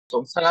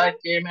So, sir, I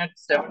came at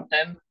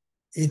 7:10.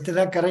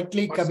 इतना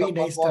correctly But कभी नहीं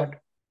someone was, start.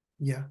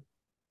 Yeah.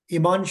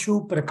 Imanshu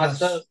sir,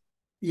 Prakash.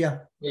 Yeah.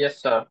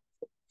 yes, sir.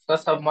 Sir,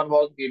 someone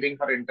was giving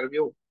her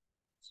interview.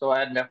 So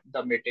I left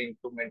the meeting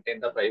to maintain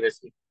the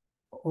privacy.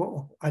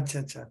 Oh, अच्छा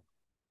अच्छा.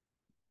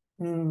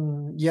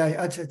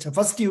 Yeah, अच्छा अच्छा.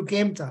 First you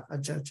came था.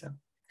 अच्छा अच्छा.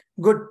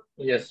 Good.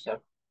 Yes, sir.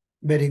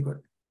 Very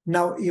good.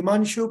 Now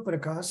Imanshu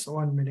Prakash,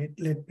 1 minute.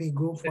 Let me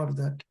go for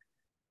that.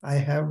 I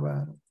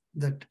have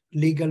that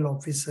legal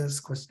officer's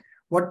question.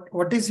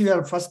 What is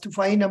your first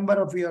 5 number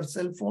of your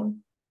cell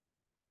phone?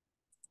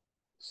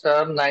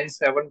 Sir,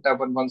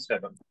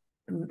 97117.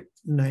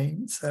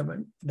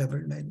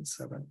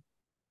 97997.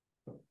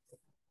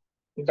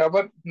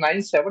 Double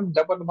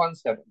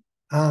 97117.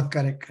 Ah,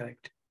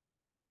 correct.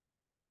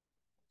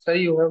 Sir,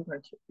 you have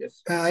mentioned.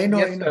 Yes. I know,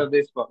 Yes, sir,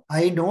 this one.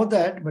 I know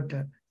that, but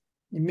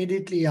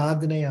immediately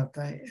याद नहीं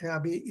आता है.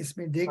 अभी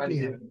इसमें देख हाँ जी,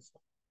 लिया. हाँ जी, sir.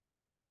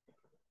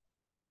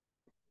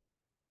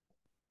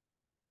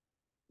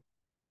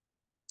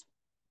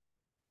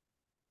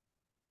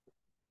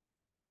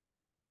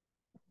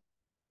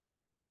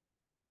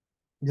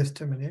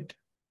 Just a minute.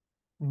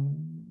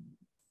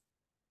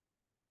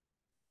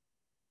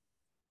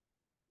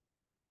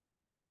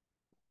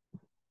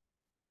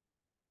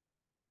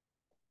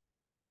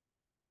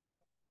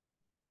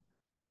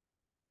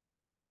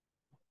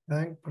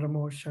 Bank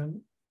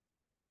promotion,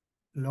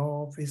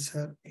 law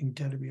officer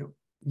interview.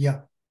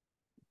 Yeah.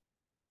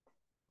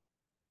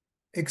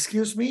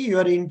 Excuse me,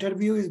 your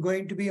interview is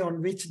going to be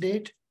on which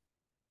date?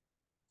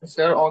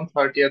 Sir, on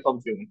 30th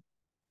of June.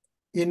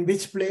 In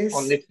which place?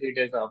 Only 3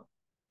 days after.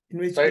 In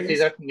which Sir, it is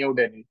place? at New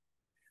Delhi.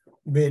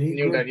 Very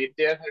New good. Delhi.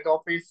 Their head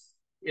office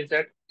is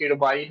at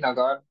Kirbai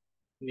Nagar,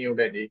 New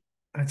Delhi,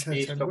 Acha,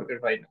 east of good.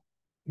 Kirbai Nagar,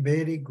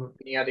 Very good.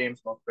 near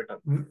AIMS Hospital.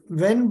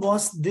 When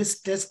was this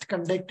test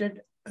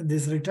conducted?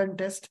 This written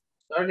test?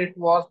 Sir, it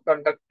was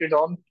conducted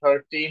on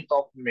 13th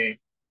of May.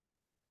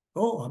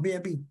 Oh,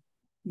 abhi.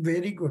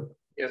 Very good.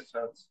 Yes,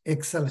 sir.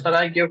 Excellent. Sir,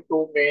 I gave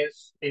 2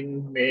 Mays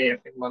in May,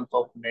 in month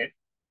of May.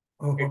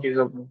 It is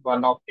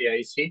one of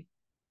AIC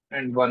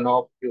and one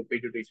of UP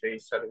Judiciary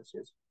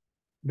Services.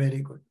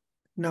 Very good.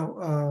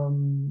 Now,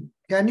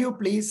 can you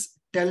please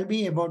tell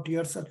me about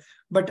yourself?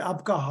 But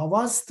आपका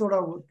आवाज थोड़ा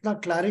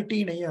उतना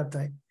clarity नहीं आता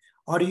है.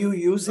 Are you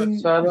using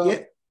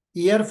Sir,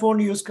 earphone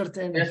use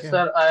करते हैं ना yes, क्या?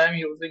 sir, I am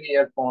using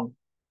earphone.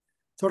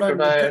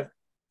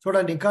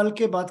 थोड़ा निकाल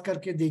के बात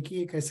करके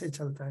देखिए कैसे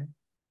चलता है.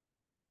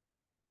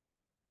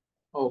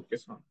 Okay,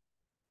 sir.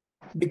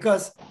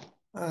 Because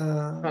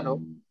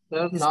Hello.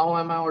 Sir, now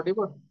am I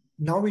audible?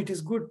 now it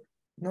is good.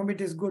 Now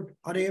it is good.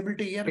 Are you able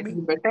to hear It me? is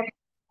better?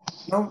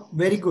 Now,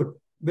 very good.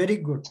 Very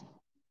good.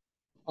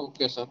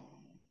 Okay, sir.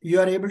 You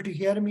are able to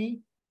hear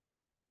me?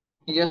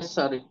 Yes,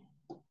 sir.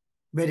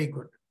 Very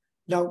good.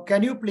 Now,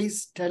 can you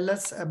please tell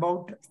us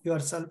about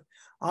yourself?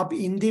 आप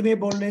हिंदी में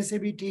बोलने से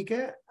भी ठीक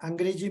है,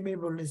 अंग्रेजी में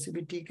बोलने से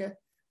भी ठीक है.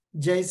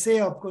 जैसे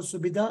आपको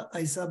सुविधा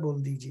ऐसा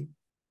बोल दीजिए.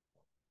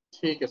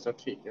 ठीक है सर,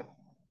 ठीक है.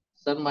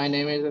 Sir, my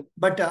name is.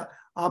 But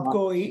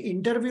आपको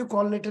इंटरव्यू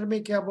कॉल लेटर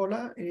में क्या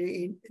बोला?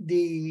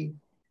 The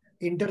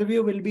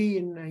interview will be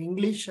in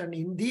English and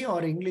Hindi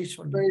or English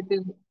only?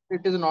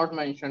 It is not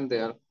mentioned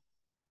there.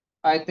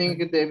 I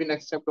think they will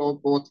accept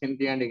both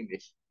Hindi and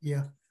English.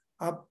 Yeah.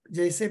 आप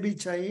जैसे भी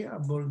चाहिए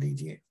आप बोल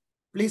दीजिए.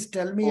 Please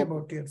tell me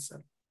about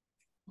yourself.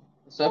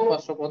 Sir,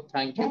 first of all,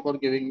 thank you for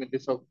giving me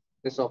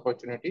this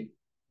opportunity.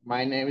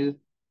 My name is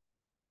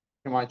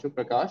Himanshu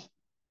Prakash.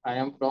 I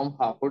am from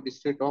Hapur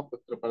district of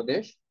Uttar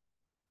Pradesh.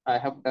 I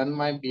have done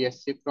my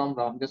BSc from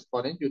Ramjas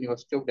College,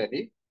 University of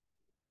Delhi.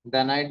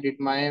 Then I did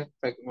my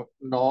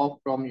law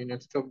from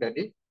University of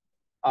Delhi.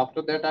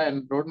 After that, I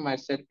enrolled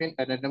myself in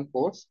LLM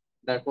course.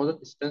 That was a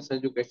distance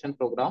education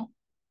program.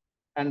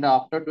 And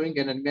after doing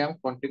LLM, I am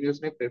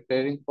continuously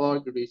preparing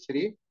for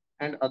judiciary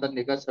and other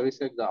legal service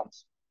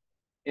exams.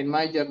 In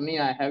my journey,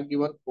 I have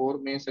given 4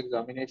 mains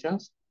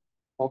examinations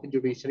of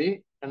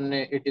judiciary, and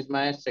it is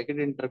my second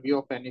interview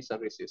of any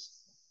services.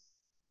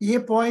 ये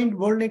point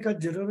बोलने का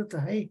जरूरत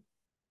है?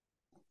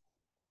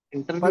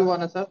 Interview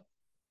वाला sir?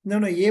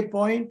 No, ये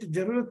point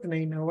जरूरत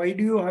नहीं ना. Why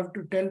do you have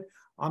to tell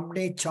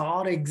हमने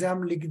 4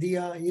 एग्जाम लिख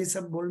दिया? ये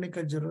सब बोलने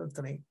का जरूरत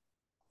नहीं.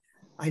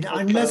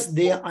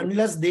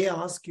 Unless they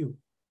ask you.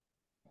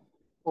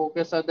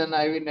 Okay, sir. Then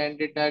I will end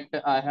it that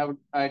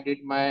I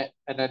did my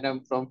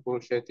LLM from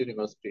Kurukshetra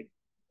University.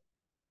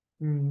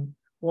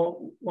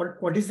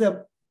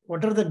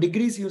 What are the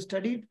degrees you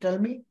studied? Tell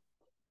me.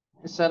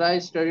 Sir, I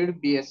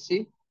studied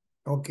BSc.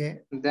 Okay.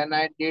 Then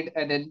I did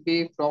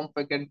LLB from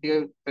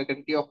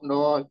Faculty of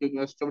Law,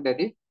 University of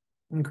Delhi.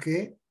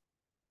 Okay.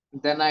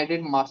 Then I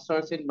did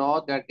Masters in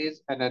Law, that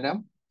is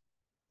LLM,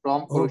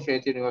 from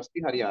Kurukshetra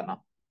University, Haryana.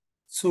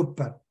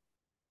 Super.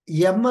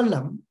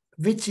 MLM,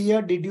 which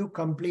year did you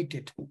complete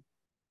it?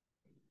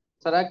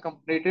 Sir, I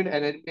completed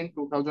LLB in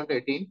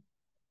 2018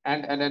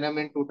 and LLM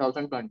in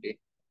 2020.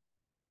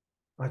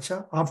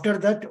 Acha. After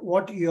that,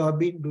 what you have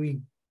been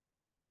doing?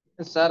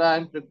 Sir, I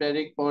am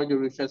preparing for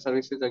judicial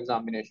services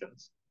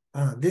examinations.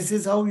 This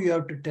is how you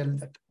have to tell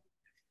that.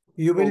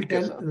 You will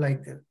tell, sir,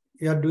 like that.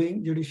 You are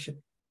doing judicial.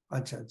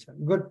 Acha.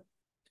 Good.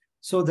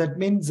 So that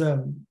means,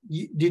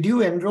 did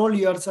you enroll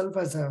yourself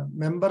as a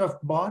member of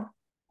bar?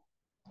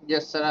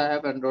 Yes, sir. I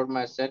have enrolled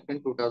myself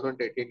in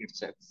 2018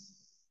 itself.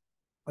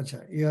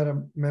 Acha, you are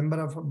a member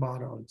of a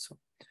bar also.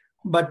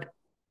 But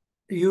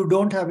you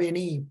don't have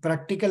any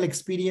practical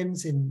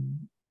experience in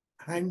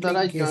Sir, handling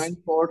I case. joined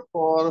court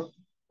for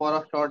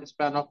a short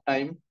span of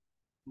time,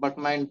 but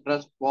my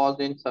interest was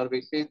in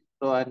services,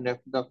 so I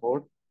left the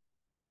court.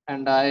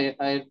 And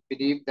I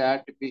believe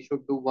that we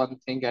should do one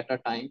thing at a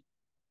time.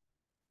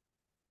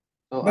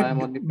 So I But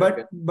am only but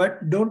prepared.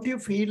 but don't you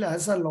feel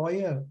as a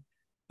lawyer,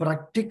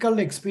 practical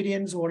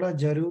experience होना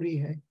जरूरी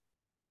है?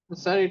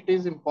 Sir, it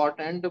is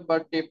important,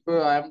 but if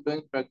I am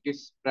doing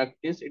practice,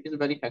 it is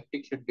very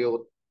hectic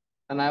schedule,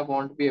 and I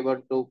won't be able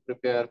to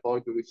prepare for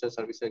judicial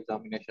service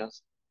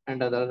examinations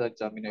and other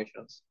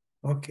examinations.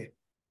 Okay,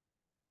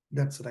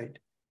 that's right.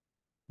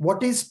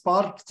 What is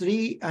part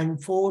 3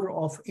 and 4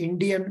 of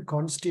Indian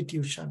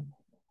Constitution?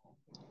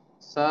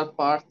 Sir,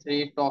 part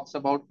 3 talks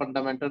about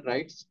fundamental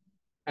rights,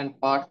 and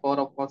part 4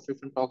 of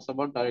Constitution talks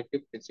about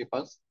directive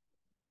principles.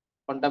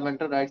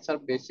 Fundamental rights are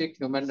basic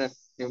human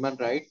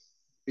rights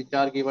which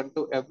are given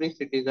to every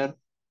citizen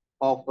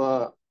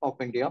of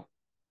India.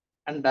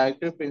 And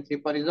directive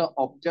principle is the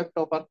object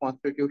of our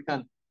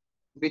constitution,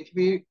 which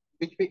we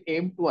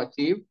aim to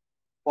achieve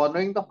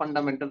following the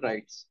fundamental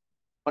rights.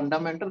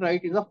 Fundamental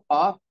right is a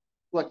path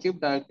to achieve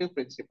directive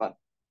principle,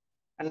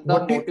 and the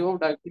What do motive of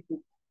directive.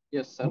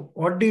 Yes, sir.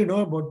 what do you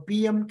know about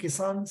PM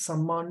Kisan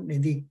Samman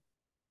Nidhi?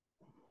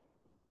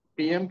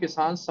 PM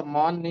Kisan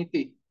Samman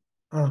Niti.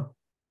 Ah,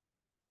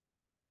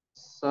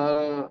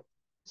 Sir,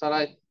 sir,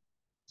 I,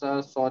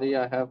 sir, sorry,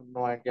 I have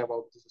no idea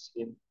about this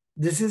scheme.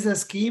 this is a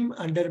scheme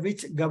under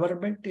which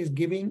government is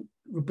giving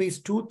rupees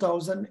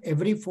 2,000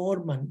 every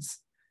 4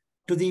 months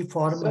to the Sir,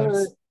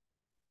 farmers.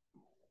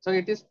 sir,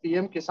 it is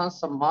PM Kisan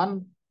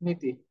Samman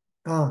Niti.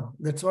 Ah,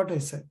 that's what I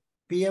said.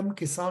 PM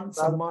Kisan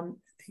Sir, Samman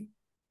Nidhi.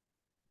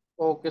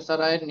 okay,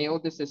 sir, I knew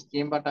this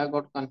scheme, but I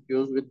got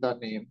confused with the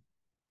name.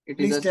 It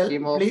is Please a tell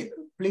scheme of,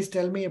 please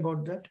tell me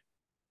about that.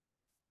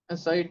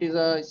 sir, it is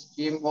a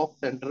scheme of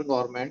central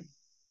government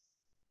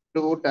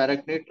to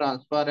directly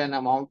transfer an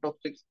amount of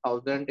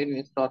 6,000 in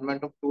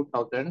installment of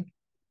 2,000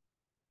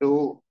 to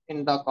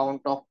in the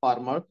account of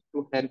farmers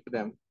to help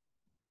them.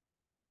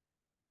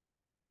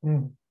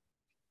 Hmm.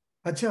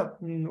 Acha,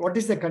 what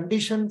is the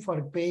condition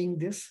for paying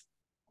this?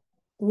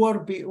 Who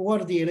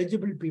are the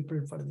eligible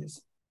people for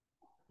this?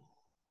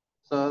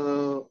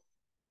 So,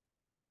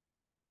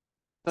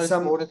 sir,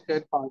 Some small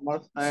scale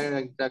farmers, I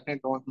exactly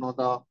don't know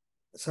the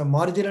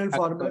marginal actual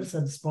farmers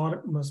and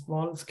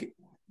small scale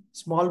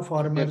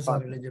farmers are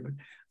farmers. eligible.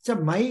 So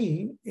my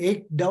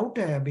एक doubt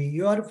है अभी.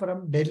 You are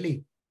from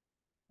Delhi.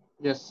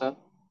 Yes, sir.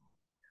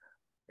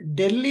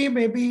 Delhi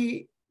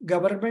maybe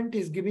government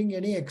is giving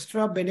any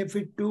extra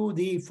benefit to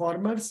the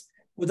farmers.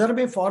 उधर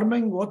में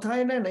farming होता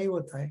है ना नहीं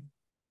होता है?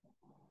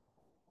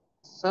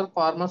 सर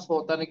फार्मर्स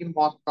होता है लेकिन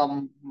बहुत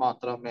कम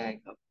मात्रा में है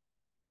इधर.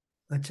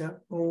 Acha.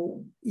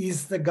 Oh,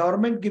 is the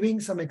government giving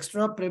some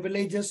extra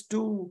privileges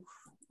to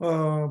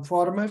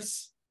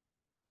farmers?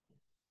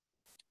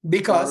 Sir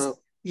Because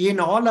in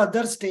all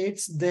other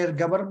states, their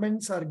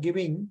governments are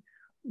giving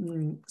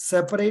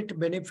separate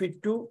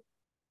benefit to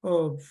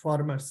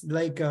farmers.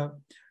 Like a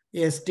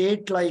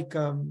state like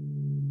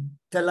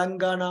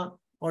Telangana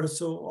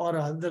also or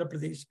Andhra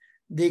Pradesh,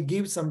 they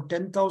give some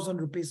 10,000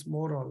 rupees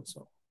more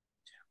also.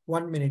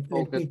 1 minute,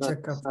 let okay me sir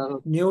check up.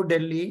 Sir New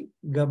Delhi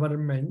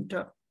government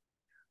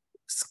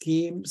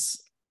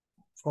schemes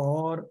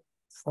for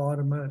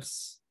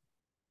farmers.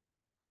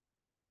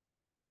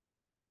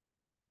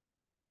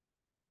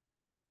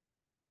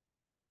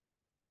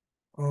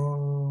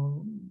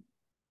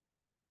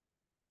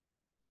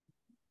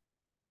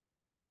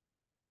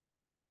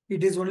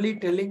 It is only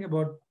telling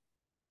about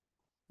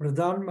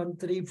Pradhan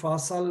Mantri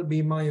Fasal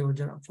Bima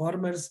Yojana,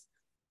 farmers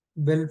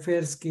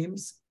welfare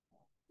schemes,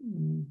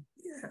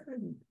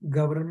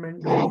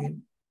 government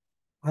again.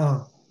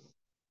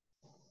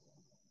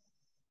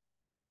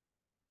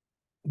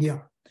 Yeah.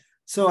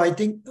 So I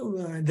think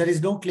there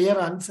is no clear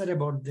answer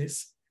about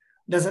this.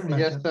 Doesn't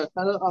yes matter.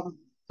 Sir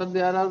sir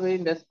there are very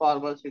less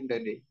farmers in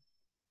Delhi.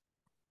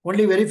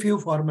 Only very few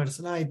farmers.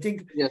 Now I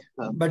think, yes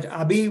sir. but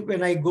Abhi,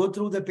 when I go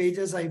through the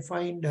pages, I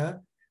find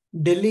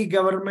Delhi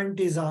government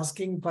is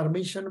asking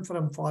permission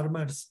from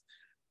farmers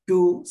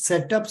to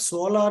set up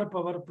solar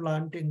power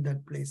plant in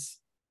that place.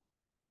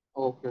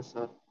 Okay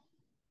sir.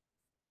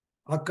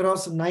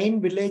 Across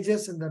 9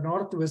 villages in the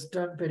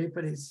northwestern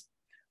peripheries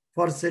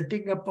for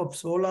setting up of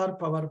solar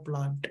power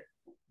plant.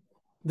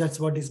 That's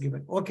what is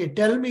given. Okay,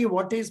 tell me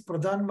what is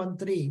Pradhan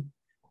Mantri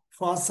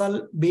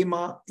Fasal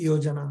Bima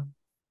Yojana?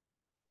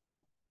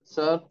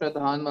 Sir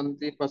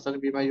प्रधानमंत्री फसल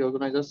बीमा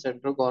योजना is a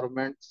central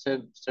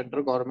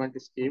government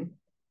scheme.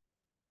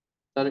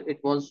 Sir, it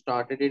was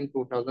started in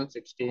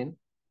 2016.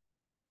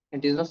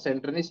 It is a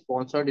centrally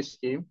sponsored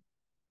scheme.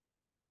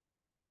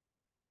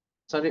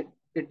 Sir,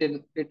 it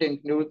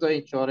includes the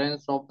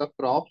insurance of the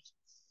crops,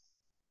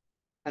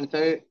 and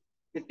sir,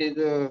 it is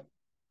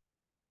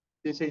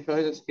This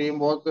insurance scheme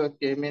was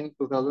came in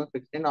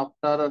 2016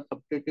 after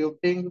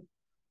substituting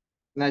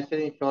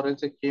National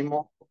Insurance Scheme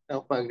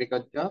of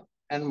Agriculture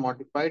and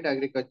Modified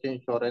Agriculture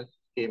Insurance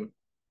Scheme.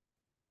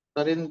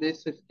 So in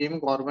this scheme,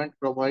 government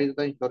provides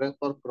the insurance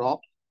for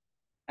crops,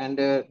 and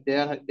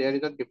there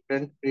is a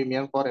different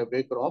premium for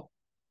every crop.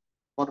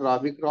 For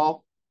Rabi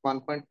crop,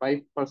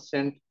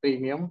 1.5%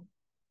 premium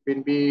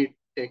will be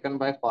taken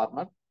by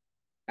farmer,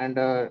 and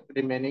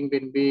remaining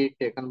will be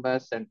taken by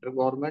central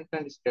government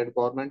and state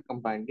government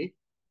combinedly.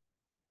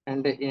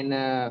 And in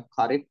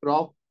Kharif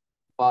crop,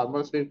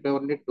 farmers will pay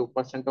only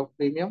 2% of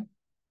premium,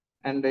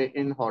 and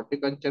in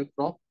horticulture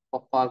crop,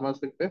 farmers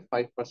will pay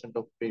 5%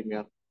 of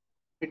premium.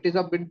 It is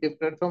a bit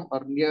different from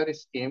earlier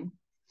scheme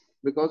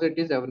because it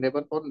is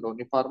available for non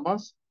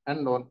farmers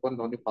and non for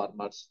non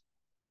farmers.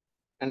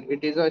 And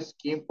it is a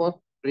scheme for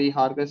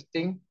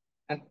pre-harvesting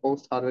and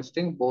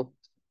post-harvesting both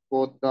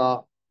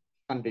the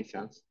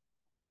conditions.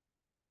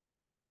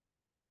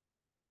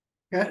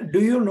 Do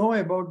you know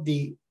about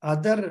the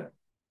other,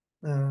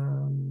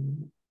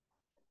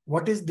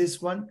 what is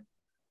this one?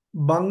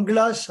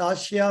 Bangla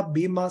Shashya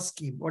Bima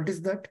scheme. What is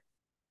that?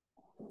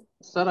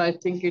 Sir, I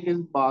think it is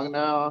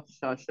Bangla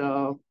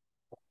Shasha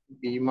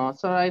Bima.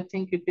 Sir, I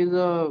think it is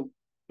a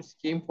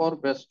scheme for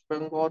West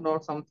Bengal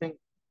or something.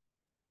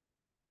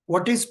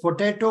 What is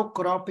potato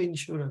crop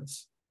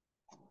insurance?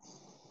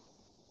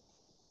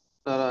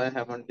 Sir, I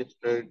haven't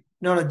studied.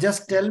 No,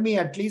 just tell me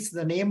at least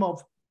the name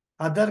of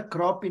other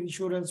crop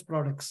insurance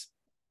products.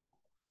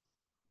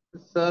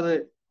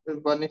 Sir,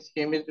 one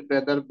scheme is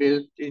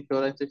weather-based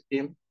insurance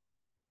scheme,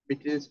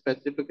 which is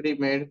specifically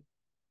made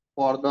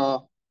for the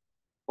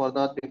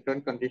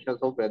different conditions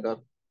of weather.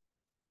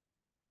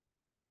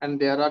 And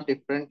there are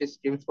different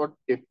schemes for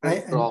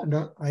different crops.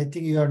 No, I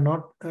think you are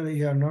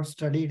not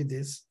studied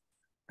this.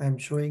 I am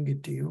showing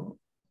it to you.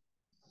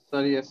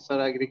 Sir, yes, sir.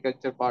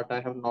 Agriculture part I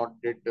have not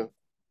did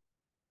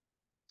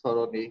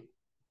thoroughly.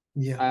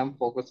 Yeah, I am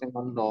focusing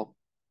on law.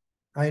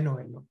 I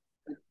know.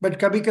 But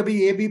कभी-कभी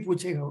ये भी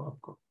पूछेगा वो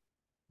आपको.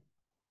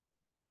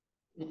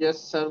 Yes,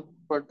 sir.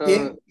 But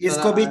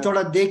इसको भी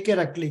थोड़ा देख के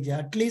रख लीजिए.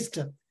 At least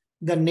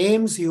the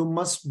names you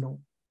must know.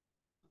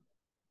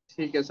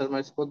 ठीक है सर, मैं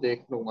इसको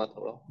देख लूंगा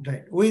थोड़ा.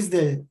 Right. Who is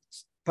the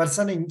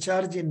person in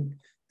charge in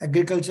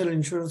Agricultural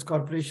Insurance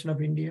Corporation of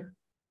India?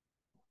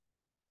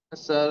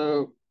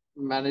 Sir,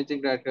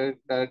 managing director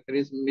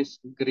is Miss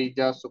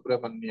Grija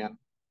Subramanian.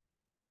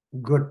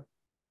 Good.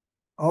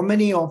 How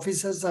many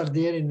officers are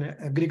there in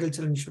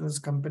Agricultural Insurance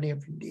Company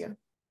of India?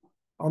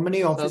 How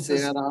many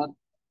officers? Sir,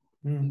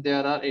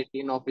 there are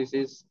 18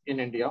 offices in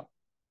India,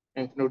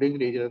 including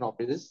regional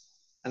offices,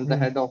 and the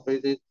head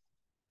office is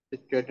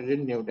situated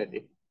in New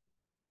Delhi.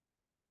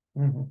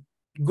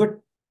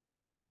 Good.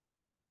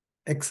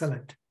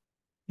 Excellent.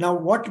 Now,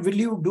 what will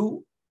you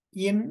do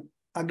in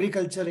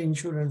agriculture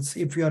insurance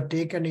if you are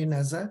taken in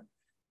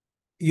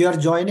you are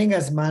joining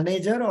as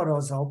manager or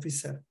as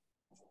officer?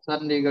 Sir,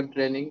 legal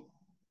training.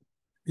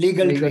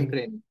 Legal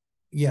training.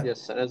 Yeah.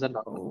 Yes, sir, as a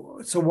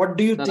lawyer. So what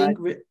do you think?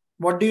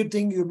 What do you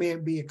think you may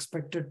be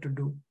expected to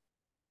do?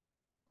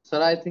 Sir,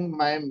 I think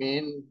my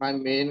main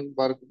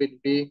work will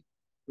be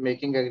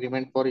making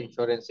agreement for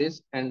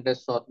insurances and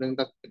solving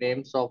the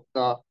claims of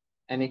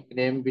any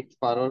claim which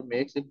farmer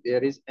makes if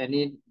there is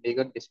any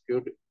legal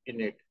dispute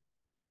in it,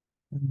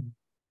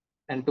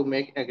 and to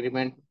make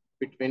agreement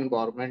between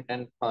government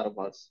and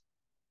farmers.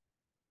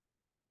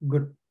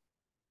 Good.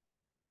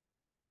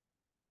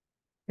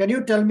 Can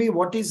you tell me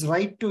what is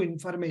right to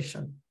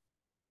information?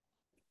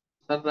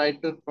 Sir,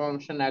 Right to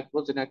Information Act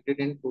was enacted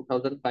in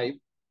 2005.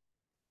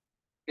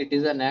 It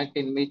is an act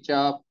in which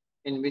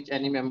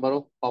any member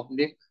of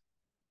public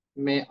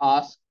may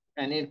ask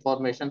any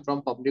information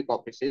from public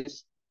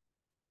offices.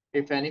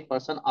 If any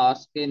person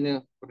asks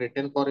in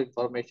written for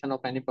information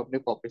of any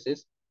public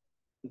offices,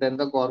 then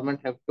the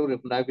government have to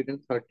reply within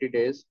 30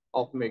 days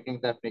of making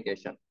the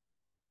application.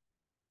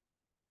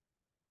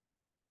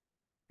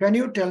 Can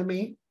you tell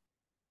me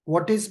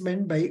what is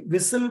meant by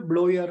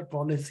whistleblower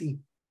policy?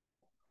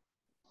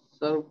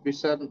 Sir,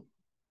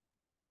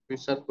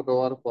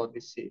 whistleblower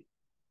policy.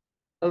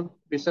 Sir,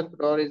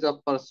 whistleblower is a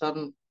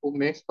person who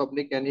makes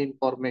public any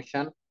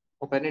information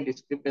of any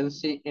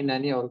discrepancy in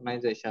any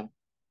organization.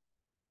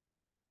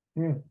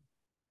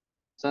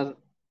 Sir,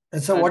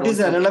 so what is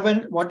the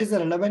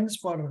relevance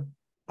for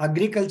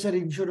agriculture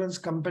insurance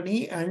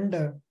company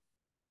and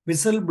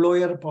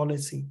whistleblower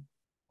policy?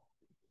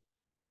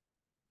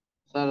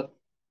 Sir,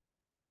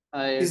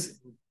 I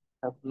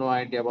have no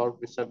idea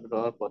about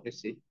whistleblower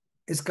policy.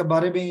 इसका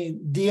बारे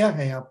में दिया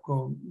है आपको,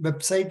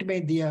 website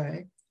में दिया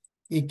है,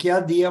 ये क्या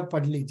दिया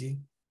पढ़ लीजिए.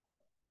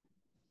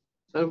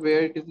 Sir,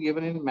 where it is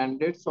given in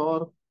mandates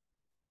or?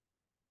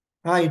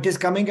 It is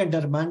coming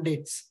under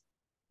mandates.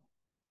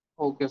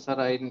 Okay, sir,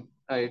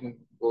 I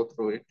go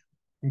through it.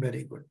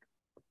 Very good.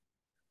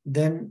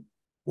 Then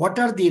what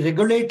are the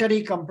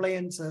regulatory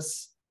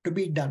compliances to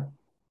be done?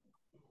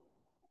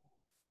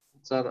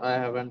 Sir, I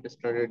haven't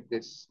studied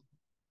this.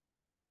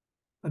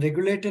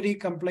 Regulatory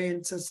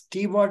compliances,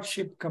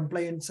 stewardship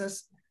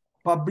compliances,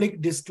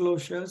 public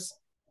disclosures,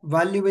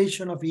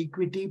 valuation of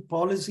equity,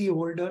 policy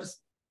holders,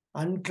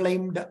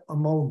 unclaimed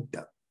amount.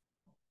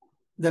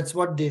 That's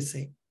what they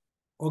say.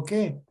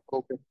 Okay.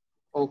 Okay.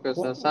 Okay,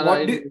 sir. Sir, What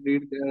I'll do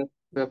read their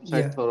website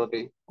yeah?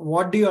 thoroughly.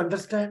 What do you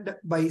understand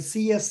by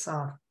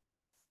CSR?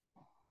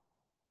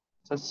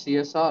 Sir,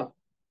 CSR.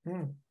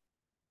 Hmm.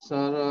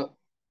 Sir,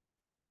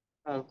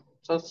 uh,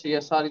 sir,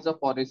 CSR is a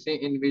policy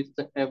in which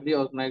every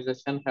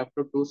organization have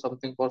to do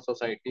something for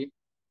society.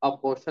 A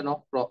portion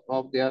of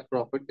of their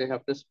profit they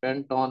have to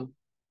spend on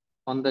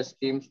the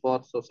schemes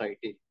for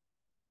society.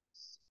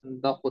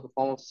 The full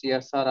form of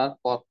CSR are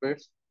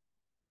corporate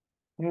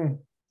Hmm.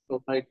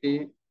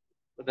 society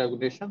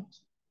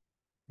regulations,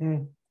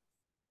 Hmm.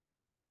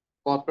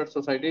 corporate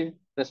society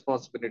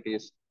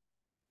responsibilities.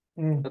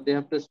 Hmm. So they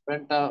have to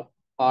spend a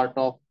part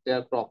of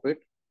their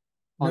profit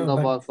on No, the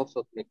but work of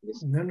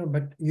societies. no,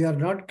 but you are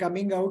not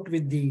coming out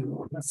with the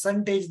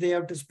percentage they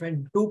have to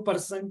spend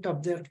 2%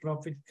 of their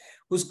profit.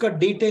 Uska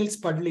details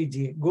पढ़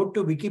लीजिए. Go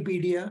to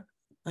Wikipedia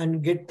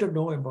and get to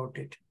know about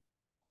it.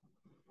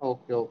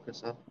 Okay, okay,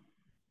 sir.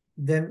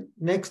 Then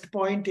next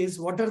point is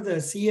what are the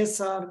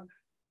CSR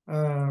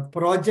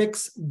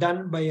projects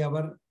done by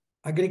our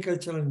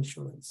agricultural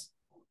insurance?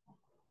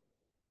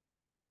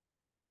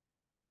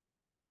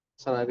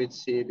 Sir, I will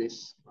see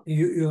this.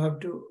 You have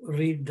to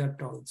read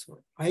that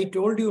also. I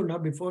told you now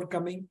before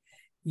coming,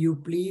 you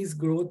please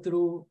go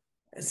through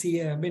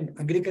I mean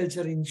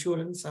agriculture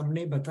insurance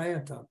हमने बताया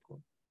था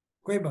आपको.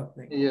 कोई बात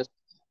नहीं. Yes,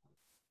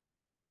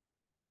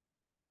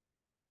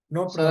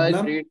 No sir, I'll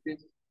problem. read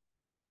this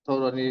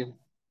thoroughly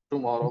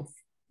tomorrow.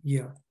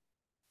 Yeah.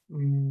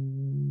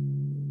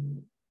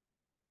 Mm,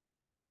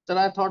 Sir,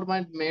 I thought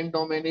my main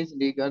domain is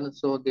legal,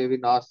 so they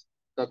will ask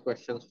the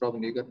questions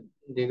from legal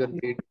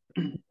field.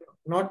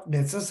 not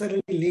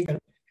necessarily legal,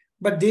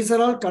 but these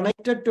are all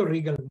connected to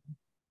legal.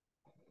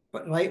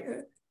 Right?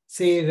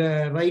 Say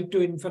right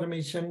to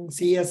information,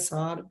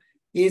 CSR,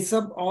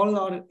 ASAP, all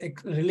are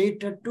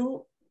related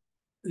to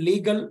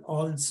legal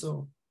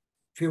also.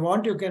 If you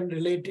want, you can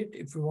relate it.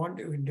 If you want,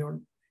 you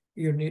don't.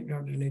 You need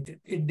not relate it.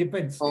 It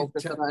depends. Okay,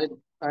 sir,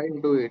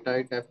 I'll do it.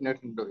 I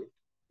definitely do it.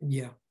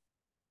 Yeah.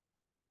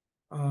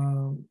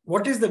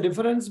 What is the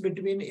difference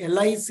between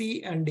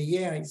LIC and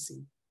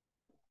AIC?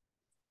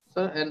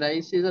 Sir,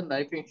 NIC is a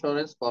life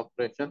insurance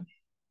corporation.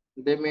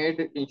 They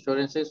made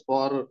insurances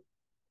for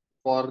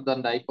the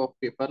life of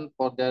people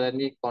for their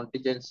any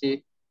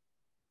contingency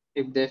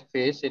if they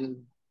face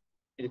in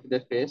if they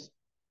face.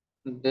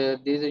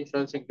 These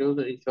insurance include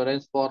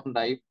insurance for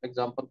life,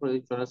 example for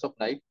insurance of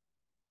life.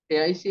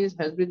 AIC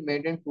has been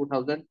made in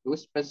 2002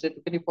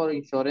 specifically for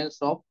insurance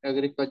of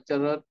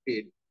agricultural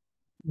field.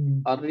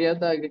 Mm. Earlier,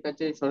 the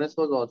agriculture insurance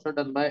was also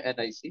done by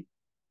NIC,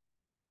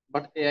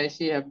 but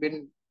AIC have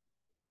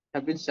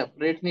been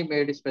separately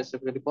made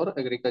specifically for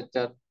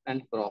agriculture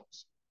and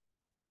crops.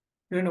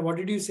 No, no. What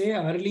did you say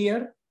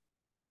earlier?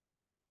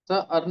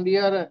 So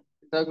earlier,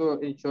 the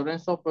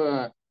insurance of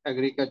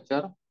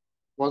agriculture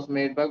was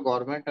made by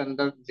government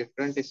under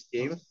different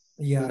schemes.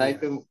 Yeah, Life,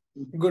 yeah.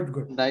 Good,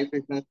 good. life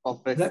insurance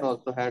corporation That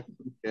also had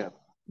some share.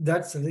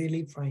 that's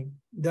really fine.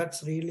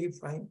 That's really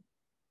fine.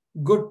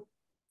 Good.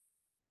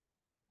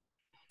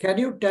 Can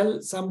you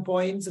tell some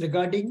points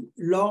regarding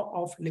law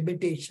of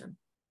limitation?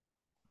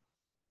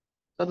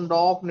 The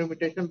law of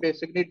limitation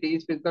basically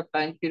deals with the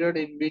time period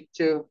in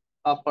which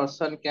a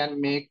person can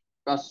make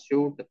a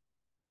suit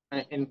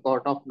in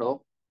court of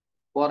law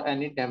for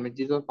any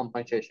damages or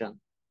compensation.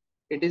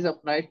 It is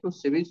applied to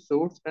civil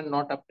suits and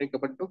not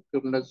applicable to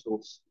criminal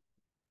suits.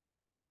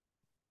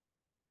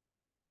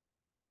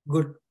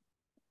 Good.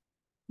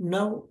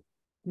 Now,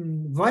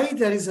 why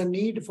there is a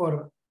need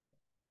for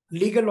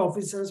legal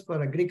officers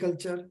for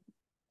agriculture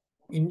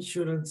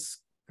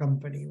insurance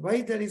company?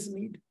 Why there is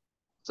need?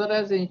 So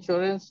as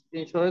insurance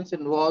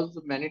involves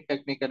many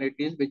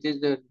technicalities which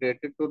is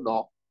related to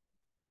law.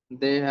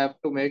 They have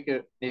to make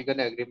legal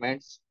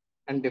agreements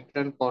and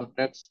different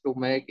contracts to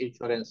make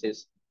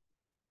insurances.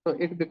 So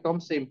it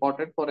becomes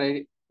important for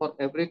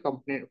every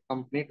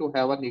company to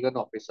have a legal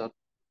officer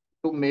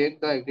to make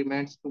the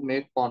agreements, to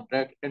make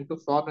contract, and to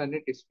solve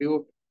any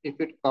dispute if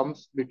it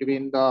comes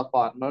between the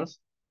farmers,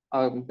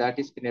 that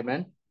is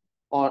claimant,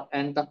 or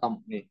and the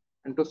company,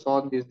 and to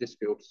solve these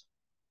disputes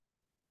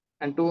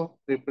and to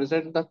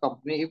represent the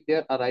company if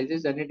there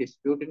arises any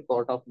dispute in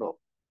court of law.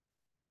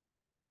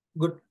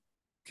 Good.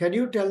 Can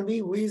you tell me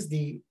who is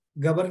the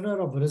governor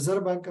of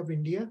Reserve Bank of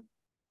India?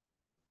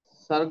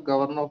 Sir,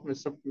 Governor of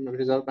Mr.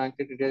 Reserve Bank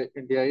of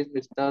India is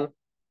Mr.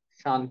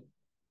 Shan,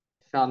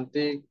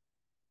 Shanti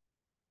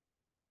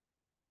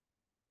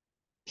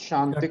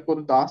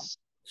Shantikul Das.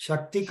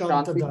 Shakti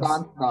Kanta Das.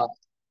 Shantikant Das.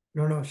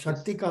 No, no, Yes,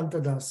 Shakti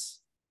Kanta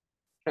Das.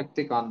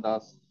 Shaktikant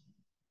Das.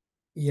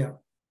 Yeah.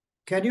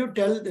 Can you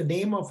tell the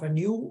name of a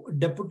new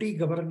deputy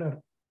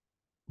governor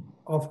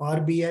of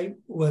RBI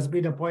who has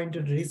been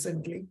appointed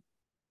recently,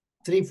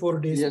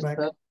 3-4 days Yes, back?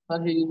 sir.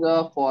 Sir, he is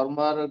a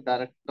former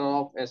director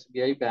of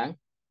SBI Bank,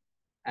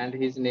 and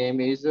his name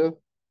is,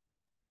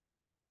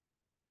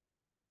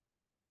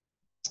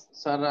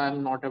 sir, I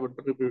am not able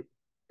to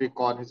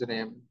recall his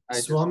name. I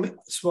just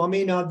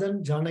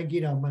Swaminathan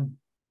Janaki Raman.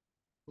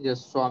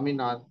 yes,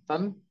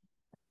 Swaminathan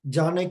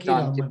Janaki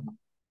Janki Raman.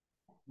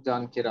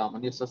 Janki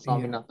Raman. Yes, sir, Yeah.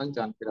 Swaminathan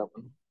Janki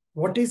Raman.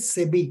 What is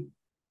SEBI?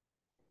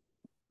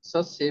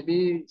 Sir,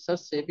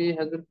 SEBI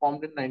has been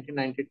formed in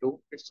 1992.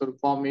 Its full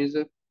form is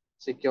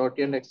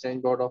Security and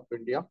Exchange Board of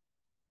India.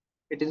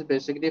 It is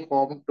basically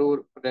formed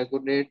to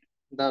regulate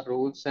the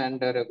rules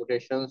and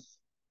regulations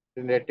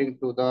relating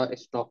to the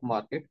stock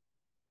market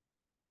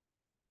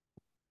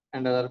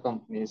and other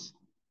companies.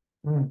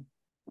 Hmm.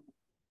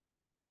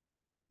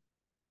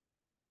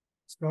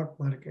 Stock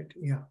market.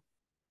 Yeah.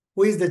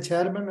 Who is the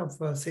chairman of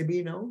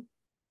SEBI now?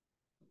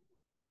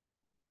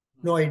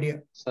 No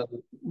idea. Sir,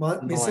 no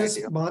idea.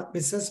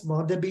 Mrs.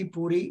 Madhabi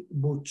Puri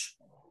Buch.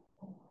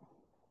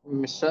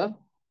 Mr.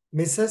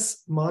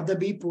 Mrs.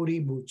 Madhabi Puri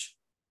Buch.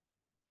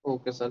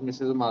 Okay, sir,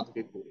 Mrs.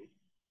 Madhuri Puri.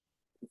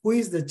 Who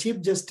is the Chief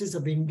Justice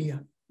of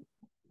India?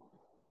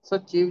 Sir,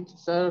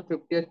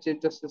 50th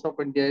Chief Justice of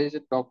India is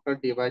Dr.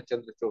 D.Y.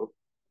 Chandrachud.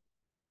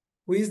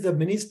 Who is the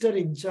Minister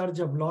in charge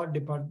of Law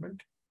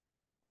Department?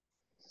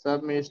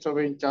 Sir, Minister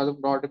in charge of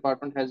Law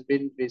Department has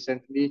been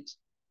recently.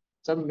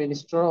 Sir,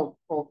 Minister of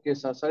okay,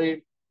 sir,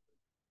 sorry,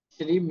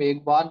 Shri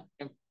Meghwal.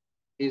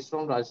 He is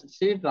from Rajasthan.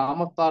 Shri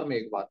Ram Avatar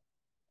Meghwal.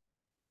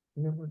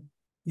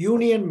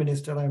 Union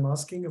Minister. I'm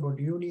asking about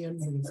Union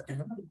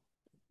Minister.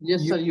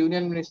 Yes, sir.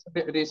 Union Minister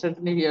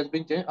recently he has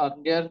been changed.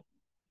 Earlier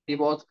he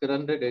was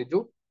Kiran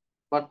Reju,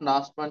 but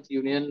last month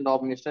Union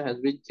Law Minister has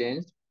been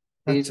changed.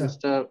 He is Acha.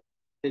 Mr.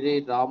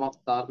 Shri Ram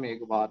Avatar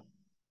Meghwal.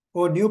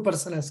 Oh, new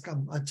person has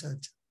come. Acha,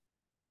 acha.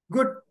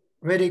 Good.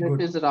 Very It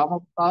good. is Ram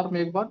Avatar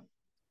Meghwal.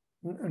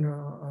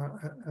 No,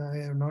 I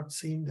have not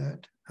seen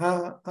that.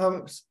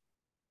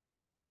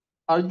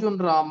 Arjun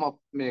Ram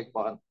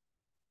Meghwal.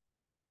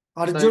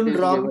 So it Arjun is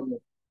Ram. given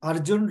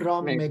Arjun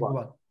Ram Meghwal.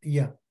 Meghwal.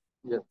 Yeah.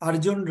 Yes.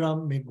 Arjun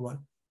Ram Meghwal.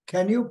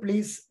 Can you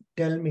please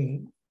tell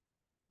me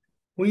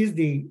who is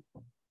the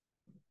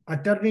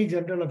Attorney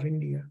General of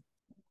India?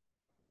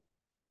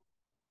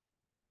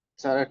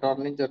 Sir,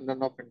 Attorney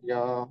General of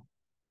India.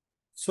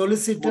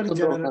 Solicitor Mukund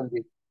General.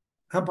 Rohtangi.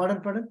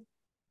 Pardon.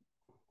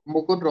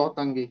 Mukund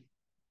Rohtangi.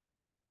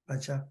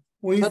 Acha.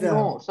 Who is Sir, the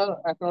no, sir.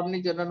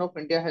 Attorney General of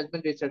India has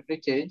been recently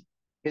changed.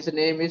 His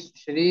name is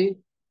Shri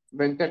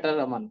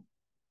Venkataraman.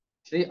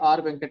 Shri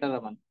R.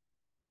 Venkataraman.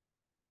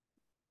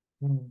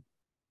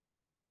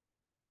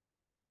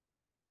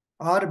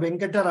 R.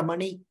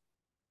 Venkataramani?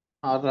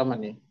 R.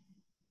 Ramani.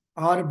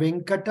 R.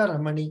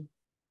 Venkataramani.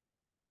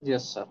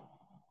 Yes, sir.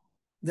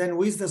 Then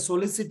who is the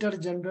Solicitor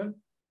General?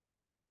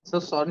 So,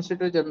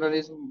 Solicitor General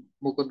is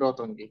Mukund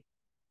Rohtangi.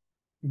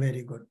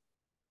 Very good.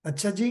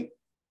 Acha ji,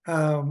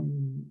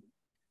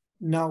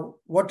 now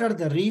what are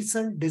the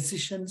recent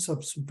decisions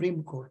of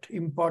Supreme Court?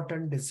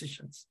 Important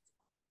decisions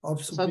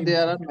of Sir, Supreme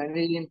there are Court.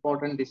 many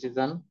important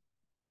decisions.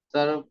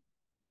 Sir,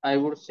 I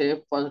would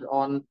say first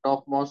on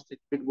topmost, it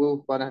will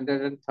be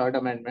 103rd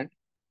Amendment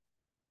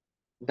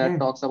that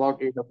talks about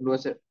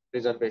AWS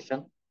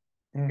reservation.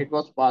 It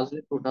was passed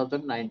in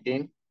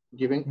 2019,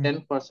 giving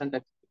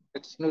 10%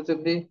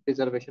 exclusively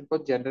reservation for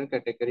general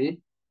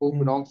category who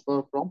belongs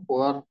from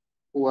poor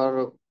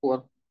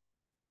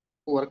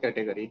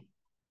category.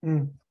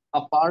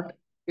 Apart,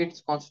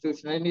 its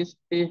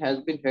constitutionality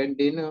has been held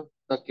in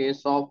the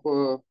case of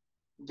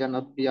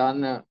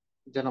Janabian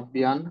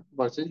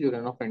versus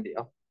Union of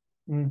India.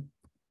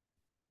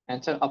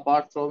 And so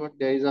apart from it,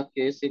 there is a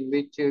case in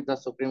which the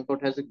Supreme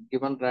Court has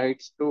given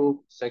rights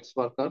to sex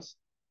workers.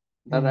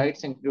 The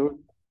rights include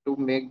to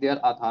make their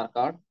Aadhaar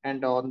card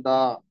and on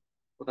the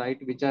right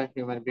which a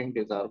human being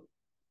deserve.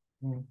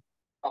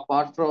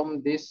 Apart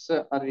from this,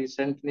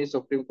 recently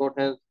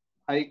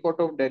High Court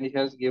of Delhi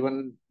has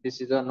given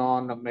decision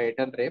on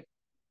maiden rape.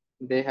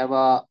 They have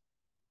a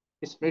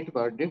split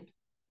verdict.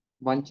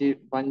 One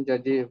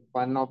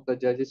of the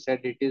judges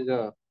said it is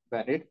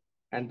valid,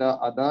 and the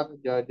other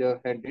judge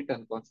held it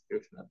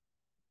unconstitutional.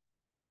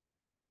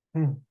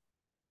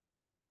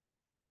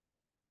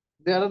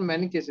 There are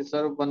many cases,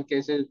 sir. One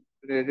case is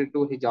related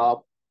to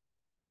hijab,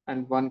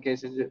 and one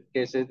case is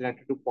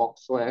related to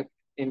POXO Act,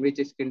 in which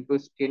skin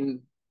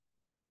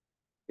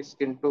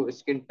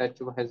touch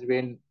has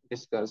been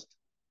discussed.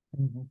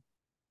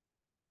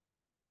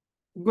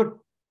 Good.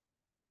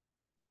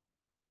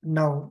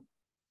 Now,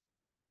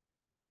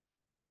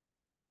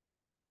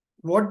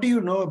 what do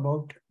you know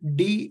about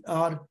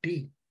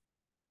DRT?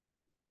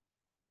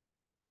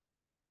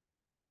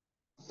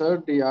 Sir,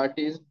 DRT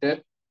is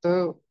Depth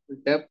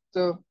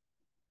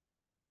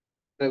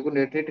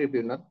Regulatory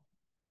Tribunal.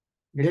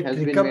 It has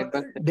been made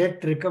by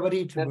Debt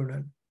Recovery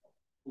Tribunal.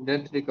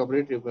 Debt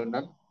Recovery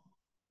Tribunal.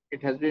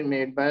 It has been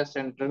made by a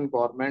central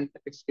government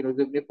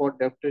exclusively for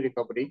debt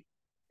recovery.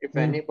 If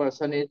any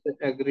person is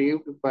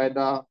aggrieved by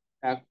the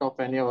act of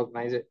any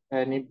organization,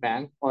 any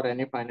bank or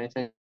any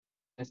financial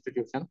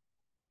institution,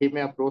 he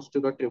may approach to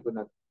the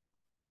tribunal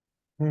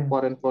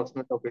for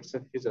enforcement of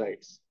his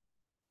rights.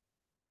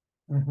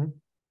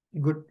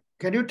 Good.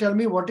 Can you tell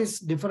me what is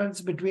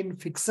difference between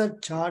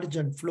fixed charge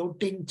and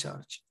floating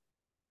charge?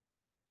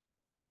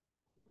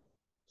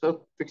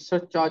 So fixed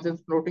charge and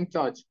floating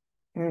charge.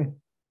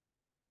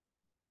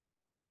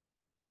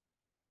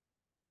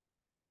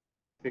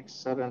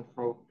 Fixer and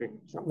floating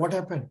What charge.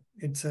 happened?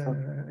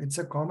 It's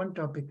a common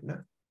topic, na?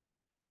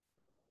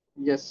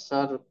 Yes,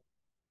 sir.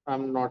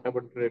 I'm not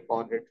able to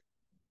recall it.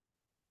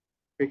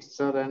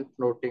 Fixer and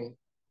floating.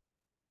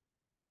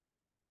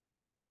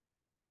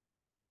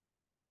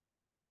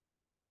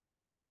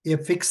 A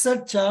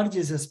fixed charge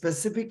is a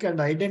specific and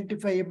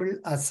identifiable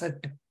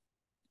asset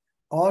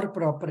or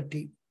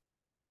property,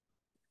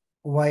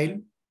 while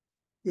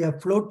a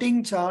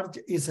floating charge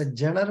is a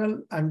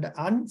general and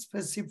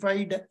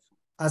unspecified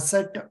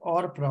asset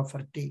or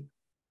property.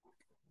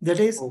 That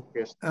is,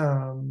 Okay.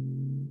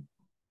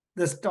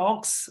 the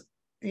stocks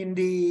in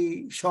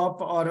the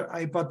shop are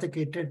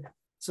hypothecated.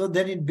 So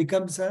then it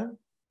becomes a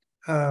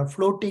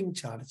floating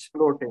charge.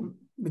 Floating.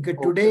 Because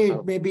Okay, today sir.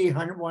 it may be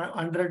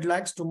 100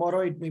 lakhs, tomorrow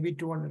it may be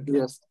 200 Yes.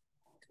 lakhs.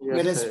 Yes,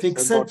 Whereas yes. I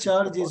fixed got it.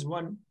 charge is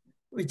one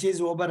which is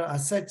over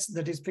assets,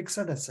 that is fixed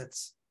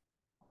assets.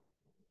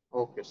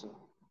 Okay, sir.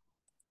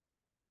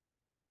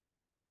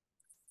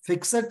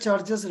 Fixed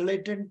charges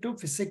related to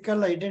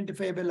physical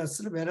identifiable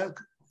assets, whereas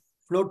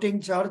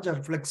floating charge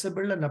are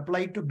flexible and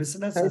apply to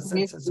business That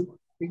means assets as well.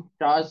 the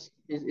charge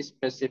is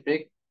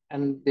specific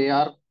and they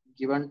are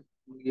given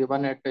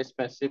at a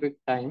specific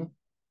time.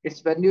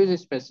 Its value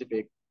is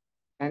specific,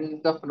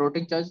 and the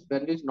floating charge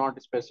value is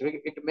not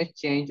specific. It may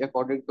change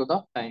according to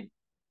the time,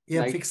 A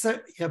like fixed,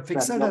 a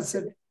fixed value of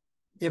asset,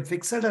 day. a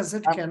fixed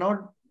asset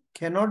Um,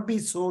 cannot be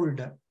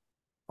sold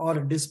or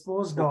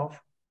disposed of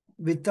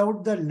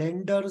without the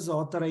lender's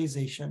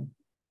authorization.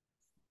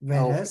 okay,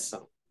 Whereas sir.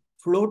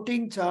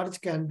 floating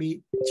charge can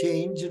be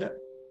changed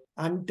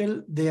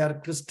until they are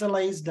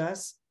crystallized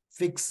as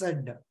fixed.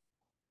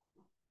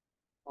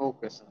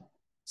 Okay, sir.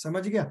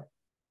 समझ गया?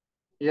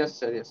 Yes,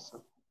 sir. Yes, sir.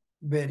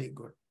 Very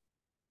good.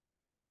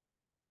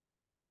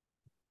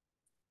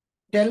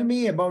 Tell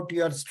me about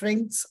your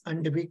strengths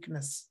and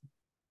weakness.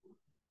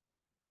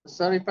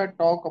 Sir, if I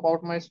talk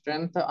about my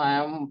strength,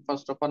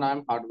 first of all, I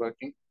am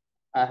hardworking.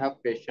 I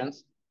have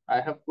patience. I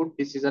have good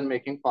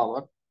decision-making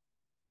power,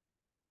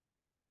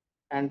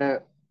 and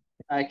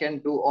I can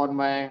do all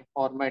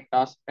my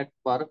tasks at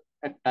work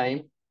at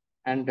time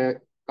and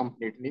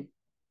completely.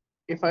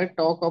 If I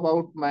talk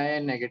about my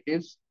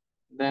negatives,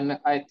 then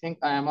I think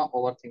I am a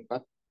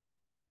overthinker.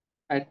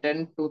 I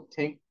tend to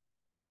think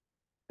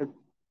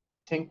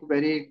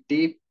very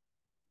deep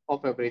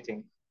of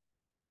everything.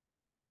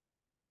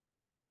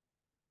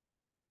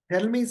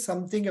 Tell me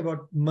something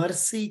about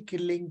mercy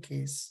killing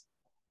case.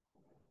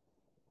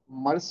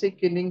 Mercy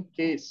killing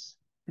case.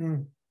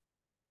 Hmm.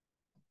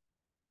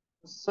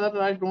 Sir,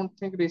 I don't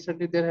think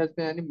recently there has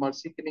been any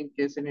mercy killing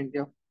case in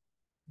India.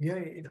 Yeah,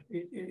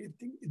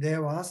 they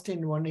have asked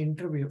in one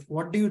interview,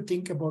 what do you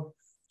think about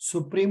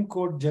Supreme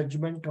Court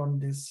judgment on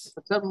this?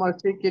 Sir,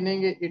 mercy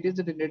killing, it is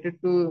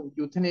related to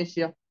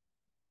euthanasia.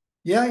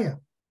 Yeah.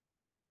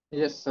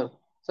 Yes, sir.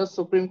 So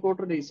Supreme Court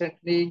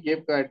recently gave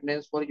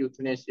guidelines for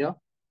euthanasia.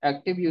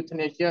 Active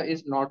euthanasia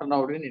is not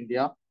allowed in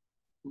India,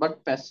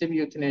 but passive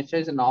euthanasia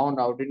is now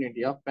allowed in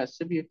India.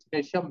 Passive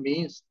euthanasia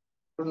means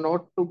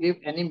not to give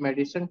any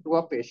medicine to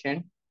a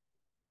patient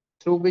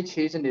through which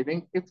he is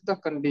living if the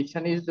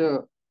condition is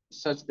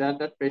such that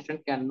that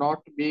patient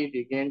cannot be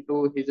regained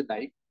to his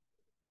life.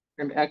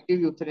 And active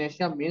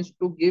euthanasia means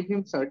to give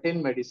him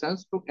certain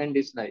medicines to end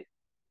his life.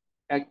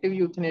 Active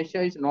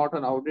euthanasia is not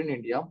allowed in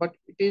India, but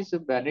it is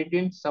valid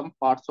in some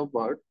parts of the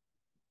world.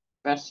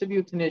 Passive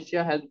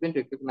euthanasia has been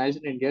recognized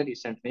in India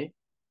recently,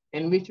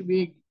 in which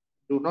we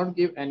do not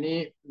give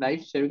any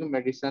life-saving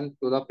medicine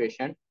to the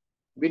patient.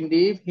 We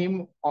leave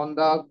him on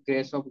the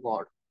grace of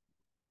God.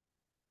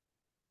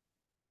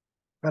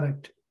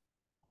 Correct.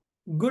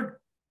 Good.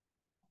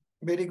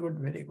 Very good.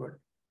 Very good.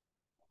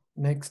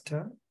 Next.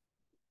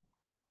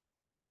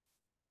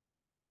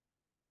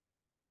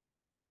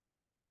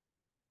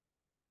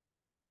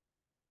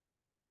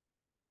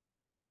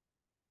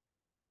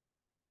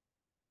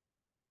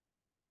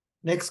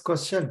 Next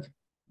question.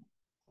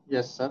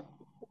 Yes, sir.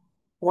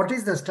 What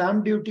is the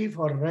stamp duty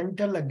for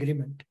rental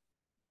agreement?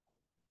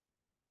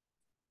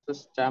 The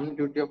stamp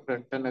duty of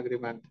rental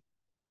agreement.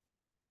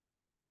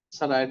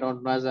 Sir, I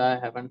don't know as I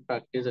haven't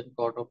practiced in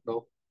court of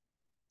law.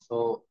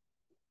 So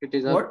it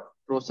is a What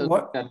process of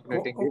what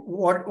calculating it.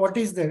 what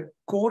is the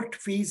court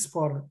fees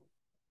for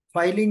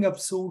filing of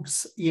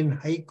suits in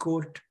High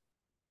Court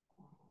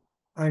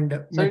and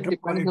So it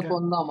depends Metropolitan?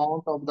 upon the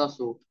amount of the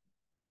suit.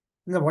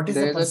 No, what is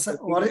There the is a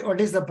what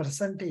is the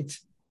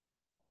percentage?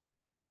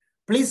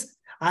 Please,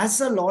 as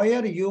a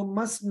lawyer, you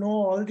must know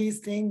all these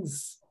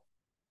things.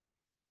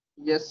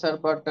 yes, sir,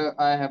 but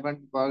I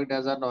haven't worked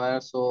as a lawyer,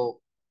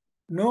 so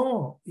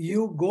No,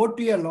 you go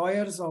to a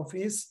lawyer's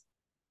office,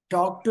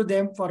 talk to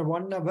them for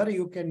 1 hour,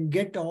 you can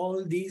get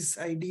all these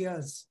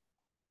ideas.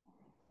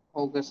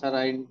 okay, sir,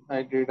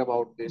 I read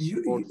about this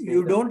You, court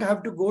you fees. don't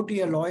have to go to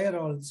a lawyer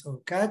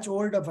also. Catch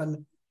hold of uh,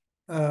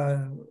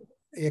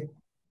 a,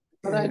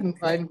 Sir, a,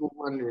 I'll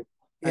Google it.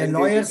 a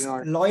I'll read it in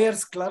our.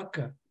 lawyer's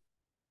clerk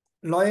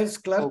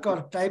Okay.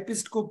 और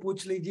typist को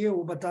पूछ लीजिए,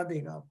 वो बता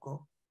देगा आपको.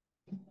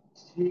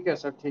 ठीक है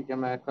सर, ठीक है,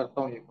 मैं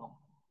करता हूँ ये काम।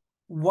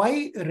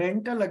 Why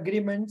rental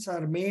agreements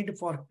are made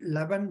for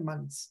 11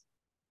 months?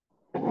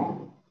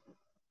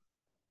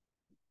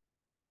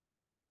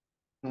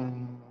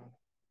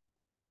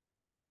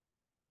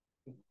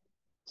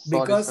 Sorry sir,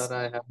 Because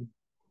I have.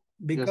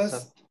 Yes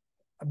sir.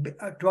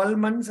 because 12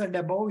 months and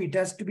above, it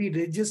has to be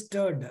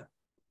registered.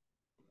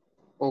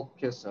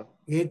 Okay sir.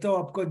 ये तो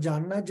आपको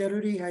जानना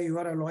जरूरी है. You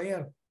are a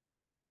lawyer.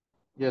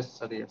 Yes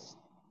sir, yes.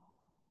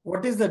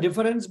 What is the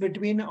difference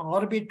between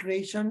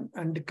arbitration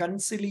and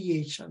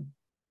conciliation?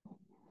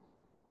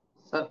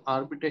 Sir,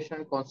 arbitration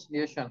and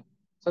conciliation.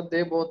 So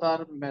they both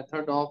are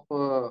method of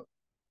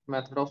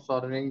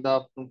solving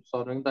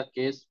the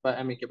case by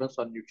amicable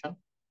solution.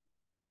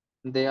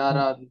 They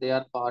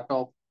are part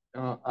of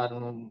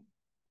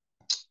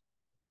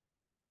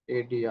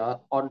ADR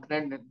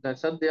alternate.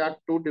 So there are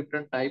two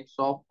different types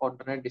of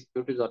alternate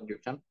dispute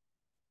resolution.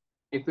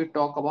 If we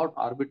talk about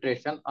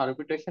arbitration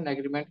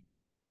agreement.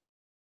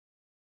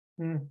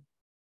 Hmm.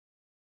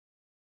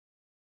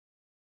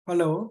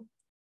 Hello.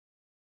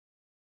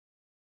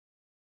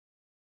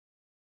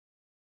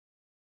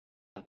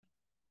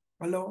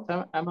 Hello.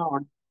 Sir, am I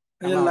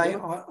line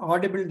audible?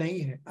 Audible नहीं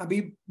है. अभी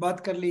बात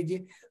कर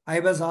लीजिए. I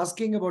was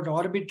asking about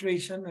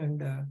arbitration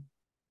and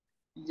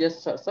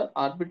Yes, sir. Sir,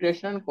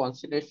 arbitration and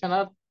conciliation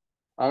are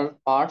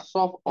parts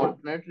of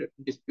alternate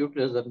dispute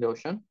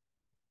resolution.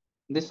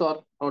 This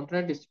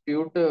alternate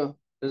dispute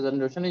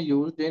resolution is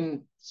used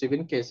in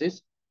civil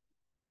cases.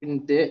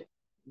 In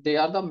they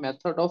are the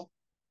method of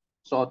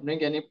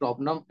solving any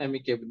problem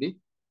amicably.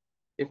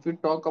 If we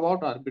talk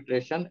about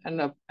arbitration,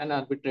 an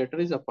arbitrator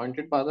is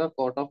appointed by the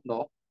court of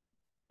law,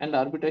 and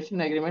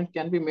arbitration agreement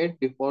can be made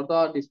before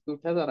the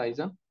dispute has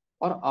arisen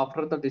or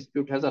after the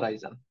dispute has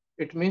arisen.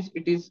 It means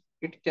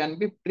it can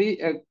be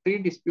pre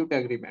dispute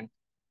agreement.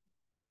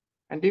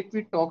 And if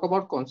we talk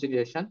about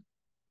conciliation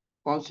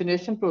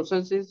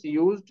process is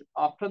used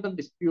after the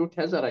dispute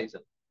has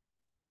arisen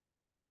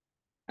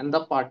and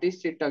the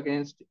parties sit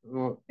against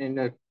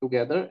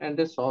together and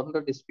they solve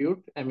the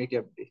dispute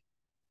amicably.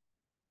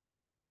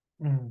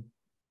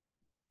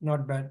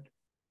 not bad.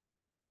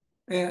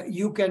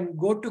 You can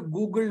go to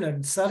Google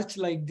and search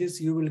like this.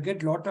 You will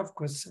get lot of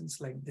questions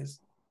like this.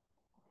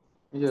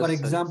 For Yes, sir. Yes.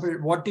 example,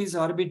 what is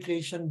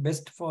arbitration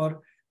best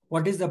for?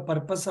 What is the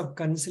purpose of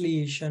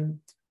conciliation?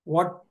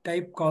 What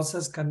type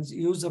causes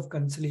use of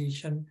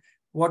conciliation?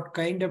 What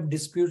kind of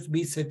disputes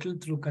be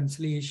settled through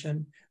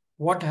conciliation?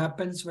 What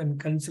happens when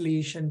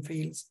conciliation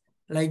fails?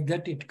 Like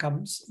that it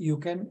comes. You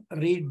can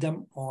read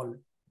them all.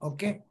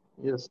 Okay.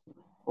 Yes.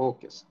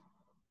 Okay, sir.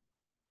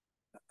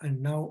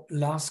 And now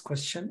last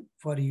question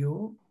for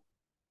you.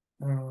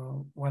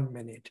 1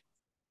 minute.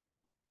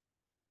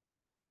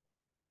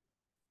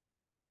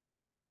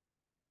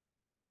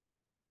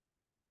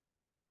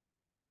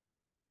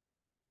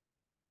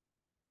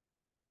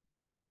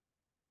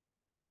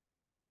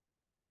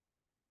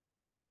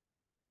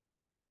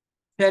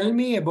 Tell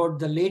me about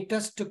the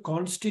latest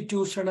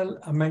constitutional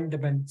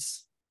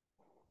amendments.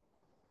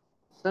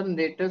 Sir,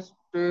 latest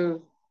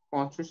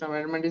constitutional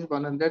amendment is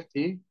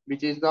 103,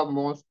 which is the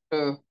most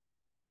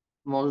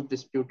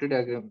disputed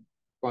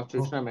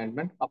constitutional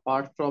amendment.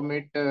 Apart from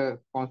it,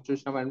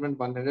 constitutional amendment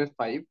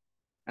 105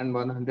 and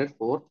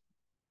 104.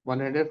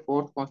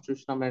 104th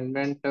constitutional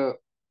amendment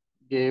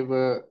gave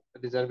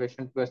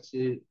reservation to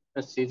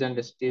SCs and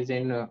STs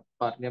in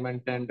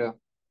parliament and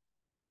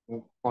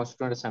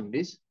constituent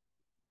assemblies.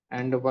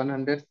 And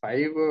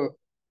 105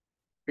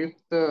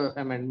 fifth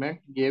amendment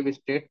gave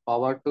state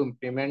power to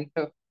implement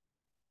to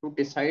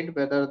decide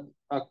whether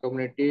a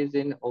community is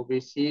in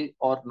OBC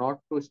or not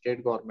to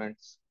state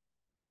governments.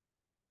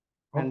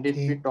 And if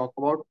we Okay, talk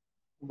about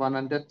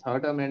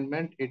 103rd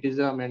amendment, it is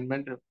an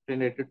amendment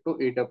related to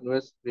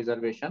EWS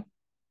reservation,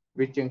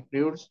 which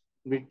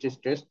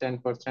states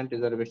 10%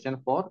 reservation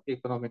for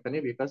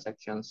economically weaker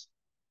sections.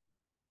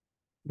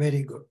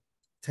 very good.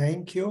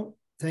 Thank you.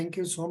 Thank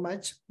you so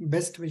much.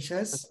 Best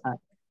wishes.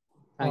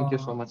 Thank you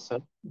so much, sir.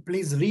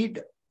 Please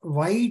read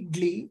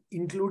widely,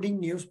 including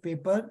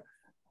newspaper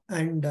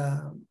and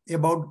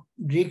about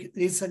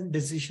recent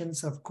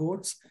decisions of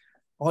courts.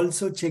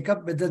 Also check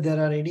up whether there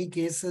are any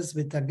cases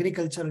with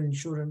agricultural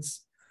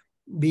insurance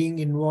being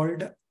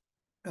involved,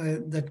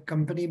 that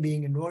company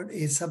being involved.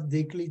 ये सब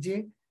देख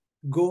लीजिए.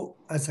 Go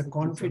as a Okay, sir.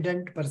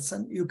 confident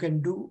person. You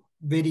can do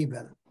very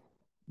well.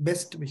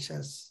 Best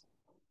wishes.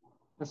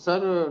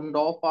 Sir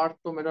law part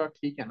तो मेरा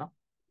ठीक है ना?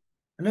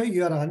 No,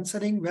 you are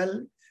answering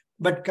well,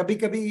 but kabhi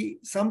kabhi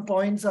some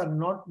points are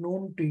not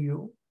known to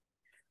you.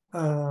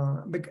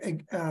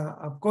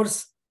 Of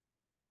course,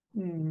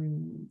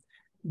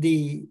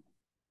 the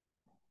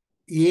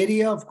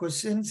area of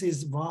questions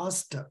is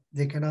vast.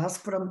 They can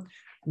ask from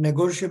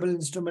Negotiable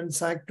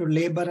Instruments Act to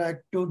Labor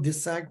Act to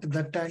this act,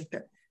 that act,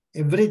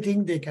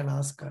 everything they can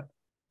ask.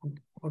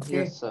 Okay.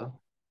 Yes, sir.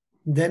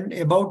 Then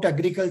about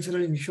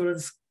Agricultural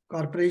Insurance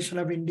Corporation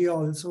of India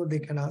also they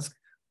can ask,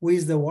 who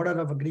is the owner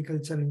of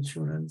agricultural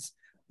insurance?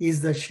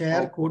 Is the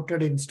share Okay.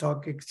 quoted in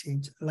stock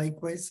exchange?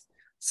 Likewise,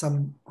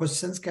 some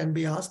questions can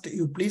be asked.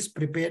 You please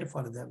prepare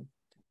for them.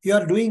 You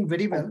are doing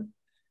very well.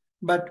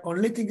 But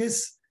only thing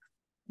is,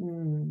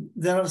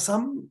 there are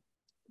some,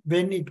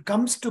 when it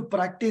comes to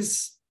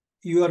practice,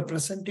 you are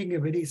presenting a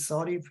very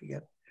sorry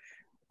figure.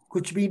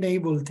 कुछ भी नहीं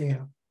बोलते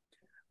हैं.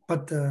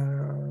 But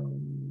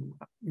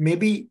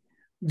maybe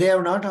they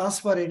have not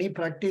asked for any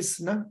practice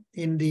na,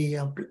 in the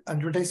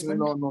advertisement.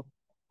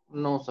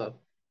 No, sir.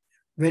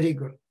 Very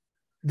good.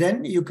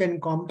 Then you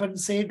can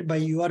compensate by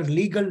your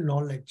legal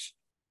knowledge.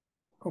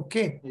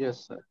 Okay.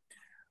 Yes, sir.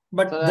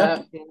 But sir,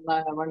 that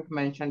I haven't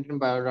mentioned in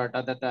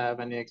biodata that I have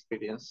any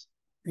experience.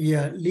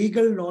 Yeah,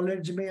 legal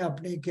knowledge में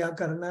आपने क्या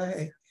करना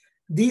है?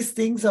 These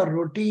things are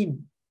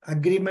routine.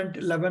 Agreement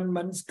 11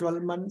 months,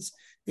 12 months.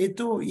 ये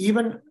तो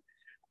even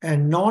a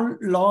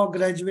non-law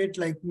graduate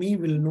like me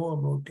will know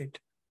about it.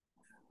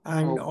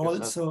 And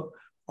Okay, sir.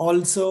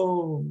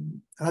 also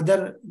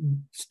other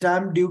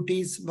stamp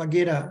duties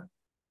वगैरह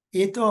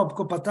ये तो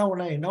आपको पता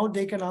होना है. Now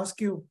they can ask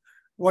you,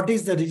 what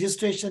is the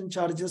registration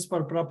charges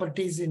for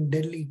properties in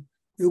Delhi?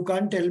 You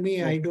can't tell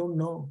me I don't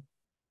know.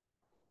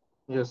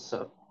 Yes,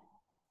 sir.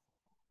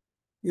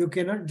 You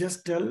cannot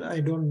just tell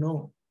I don't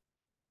know.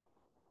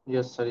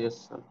 Yes, sir.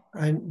 Yes, sir.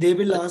 And they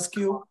will ask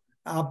you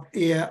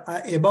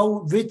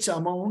above which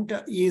amount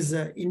is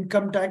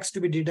income tax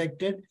to be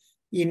deducted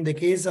in the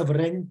case of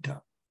rent.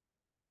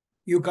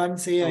 You can't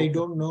say I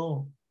don't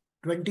know.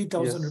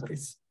 20,000 Yes,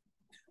 rupees.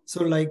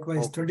 So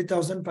likewise,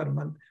 20,000 per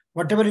month.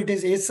 Whatever it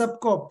is, ये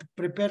सबको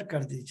prepare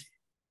कर दीजिए.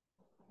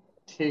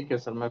 ठीक है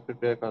sir, मैं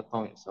prepare करता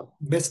हूँ ये सब.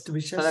 Best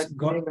wishes. सर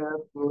एक्चुअली मेरा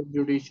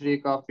जुडिशरी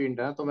का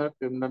फील्ड है, तो मेरा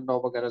क्रिमिनल लॉ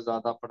वगैरह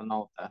ज्यादा पढ़ना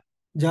होता है.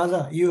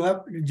 ज्यादा you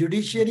have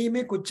judiciary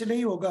में कुछ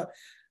नहीं होगा.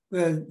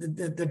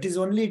 That is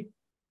only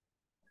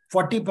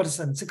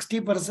 40%.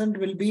 60%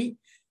 will be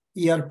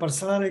your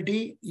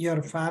personality,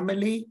 your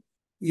family,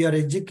 your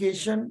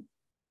education,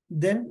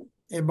 then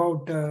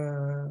about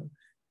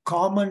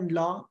common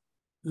law,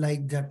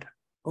 like that.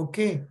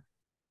 Okay.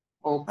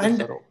 Okay,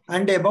 sir.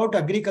 And about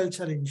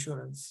agriculture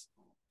insurance.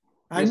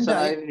 And yes, sir,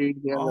 I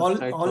read their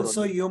website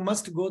also thoroughly. you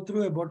must go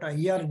through about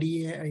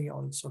IRDAI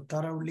also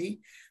thoroughly.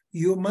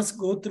 You must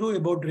go through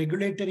about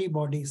regulatory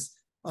bodies,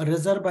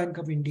 Reserve Bank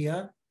of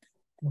India,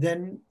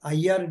 then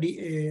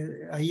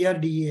IRDAI,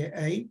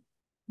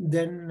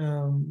 then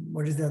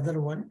what is the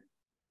other one?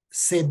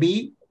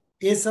 SEBI.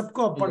 ये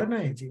सबको अब पढ़ना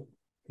है जी.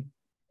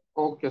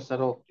 Okay, sir.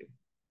 Okay.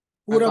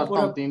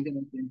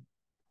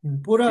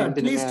 पूरा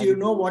at least you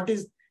know what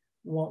is,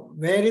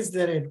 where is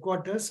their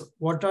headquarters,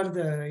 what are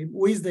the,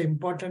 who is the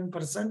important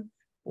person,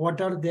 what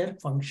are their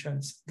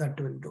functions, that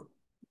will do.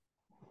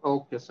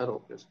 Okay, sir.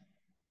 Okay, sir.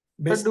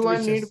 Best do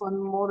wishes. I need one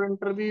more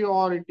interview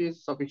or it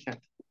is sufficient?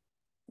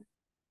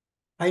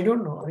 I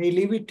don't know. I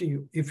leave it to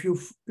you. If you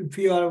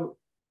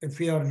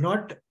are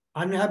not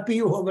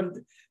unhappy over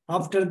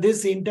after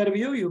this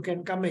interview, you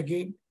can come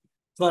again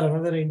for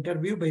another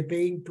interview by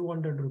paying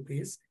 200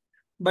 rupees.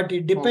 But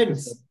it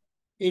depends. Okay,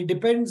 it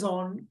depends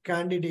on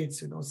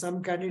candidates.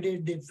 Some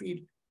candidates they feel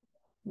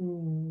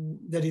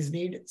there is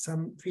need.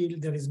 Some feel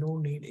there is no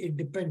need. It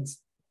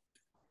depends.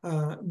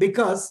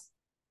 Because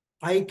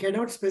I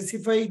cannot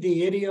specify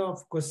the area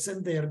of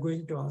question they are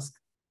going to ask.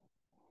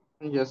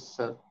 Yes,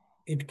 sir.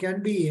 It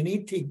can be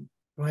anything,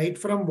 right?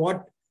 From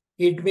what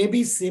it may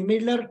be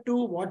similar to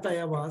what I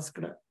have asked,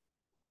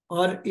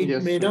 or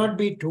it may not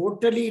be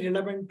totally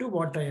relevant to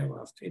what I have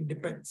asked. It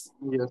depends.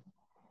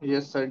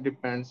 Yes, sir. It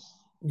depends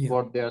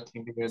what they are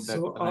thinking at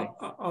that time.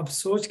 आप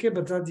सोच के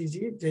बता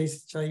दीजिए,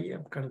 जैसे चाहिए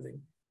आप कर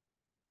देंगे.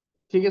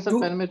 ठीक है सर,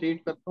 पहले मैं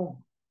रीड करता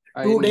हूँ.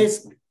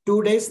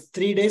 2 days,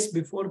 3 days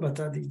before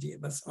बता दीजिए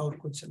बस, और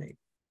कुछ नहीं.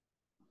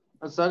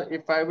 Sir,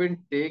 if I will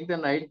take the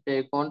night,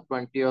 take on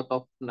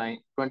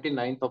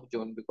 29th of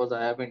June, because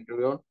I have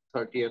interview on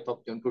 30th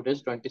of June. Today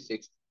is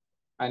 26th.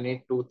 I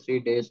need 2-3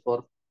 days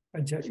for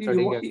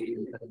studying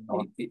agreement.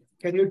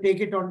 Can you take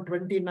it on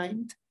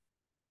 29th?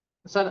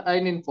 Sir,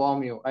 I'll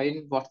inform you.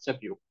 I'll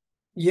WhatsApp you.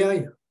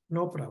 Yeah,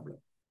 no problem.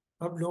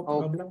 No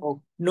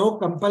problem. No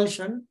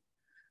compulsion.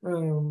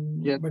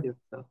 Yes,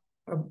 sir.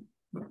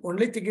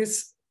 Only thing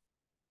is,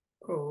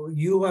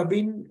 you have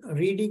been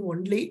reading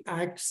only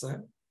acts,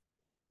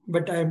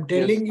 but I am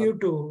telling you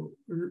to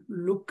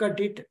look at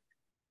it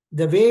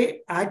the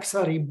way acts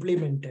are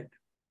implemented.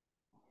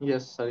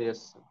 Yes, sir.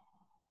 Yes, sir.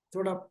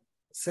 थोड़ा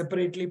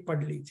separately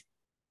पढ़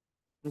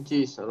लीजिए.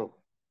 जी sir.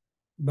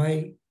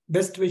 Bye.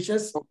 Best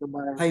wishes. Okay,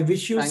 bye. I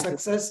wish you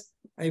success.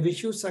 I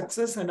wish you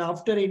success, and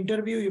after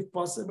interview, if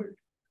possible,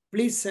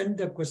 please send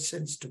the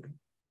questions to me.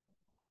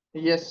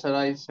 Yes, sir.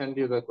 I send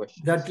you the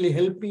questions. That will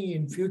help me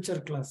in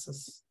future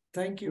classes.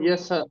 Thank you.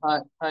 Yes, sir.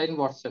 I'll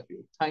WhatsApp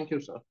you. Thank you,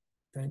 sir.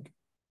 Thank you.